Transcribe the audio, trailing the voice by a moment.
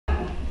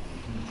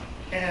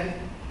And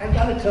I've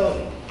got to tell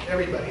you,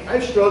 everybody,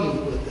 I've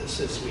struggled with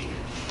this week,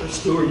 with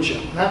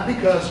stewardship. Not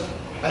because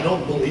I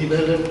don't believe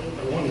in it,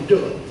 I want to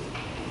do it.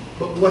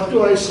 But what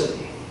do I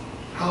say?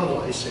 How do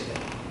I say it?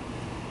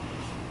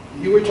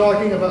 You were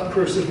talking about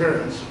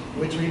perseverance,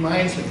 which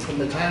reminds me, from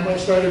the time I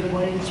started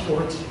playing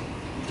sports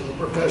to the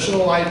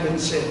professional life in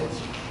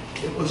sales,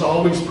 it was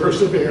always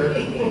persevere,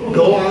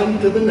 go on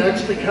to the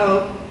next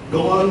account,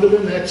 go on to the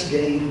next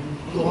game,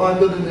 go on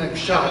to the next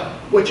shot.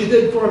 What you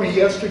did for me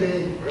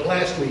yesterday or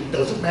last week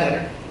doesn't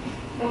matter.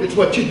 It's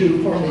what you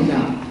do for me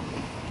now.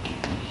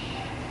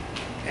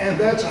 And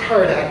that's a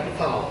hard act to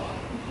follow.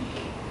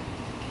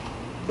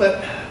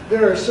 But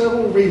there are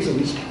several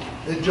reasons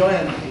that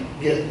Joanne and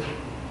I get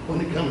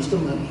when it comes to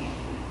money.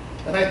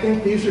 And I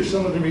think these are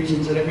some of the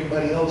reasons that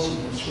everybody else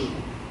in this room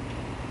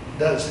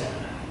does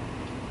have.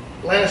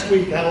 Last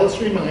week, Alice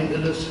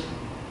reminded us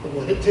of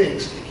what it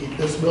takes to keep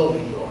this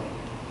building going.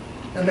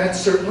 And that's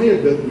certainly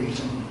a good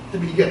reason to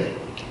be giving.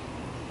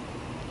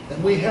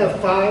 And we have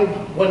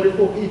 5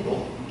 wonderful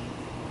people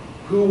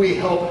who we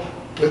help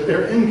with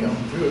their income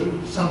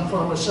through some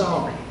form of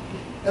salary.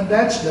 And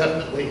that's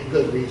definitely a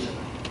good reason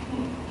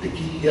to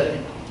keep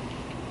giving.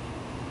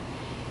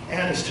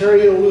 And as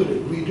Terry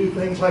alluded, we do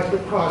things like the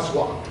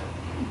crosswalk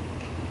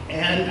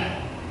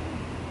and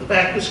the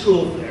back to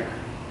school fair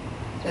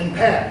and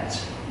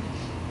pads.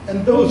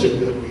 And those are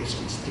good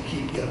reasons to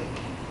keep giving.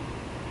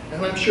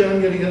 And I'm sure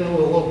I'm getting in a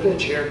little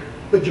pitch here,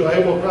 but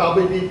Joy will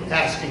probably be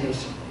asking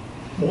us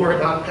more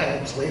about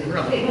pads later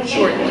on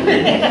shortly.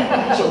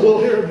 So we'll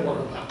hear more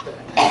about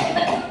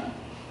that.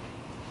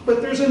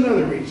 But there's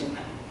another reason.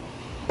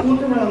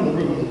 Look around the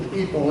room at the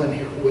people in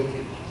here with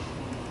you.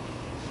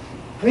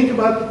 Think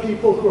about the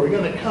people who are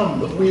going to come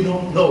that we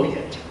don't know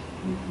yet,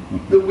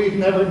 that we've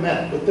never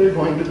met, but they're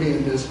going to be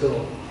in this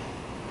building.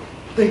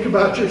 Think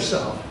about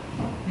yourself.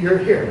 You're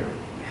here.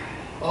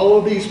 All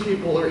of these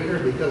people are here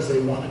because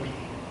they want to be.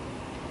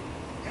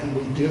 And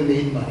we do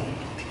need money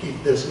to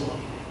keep this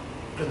going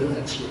for the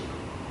next group.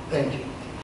 Thank you.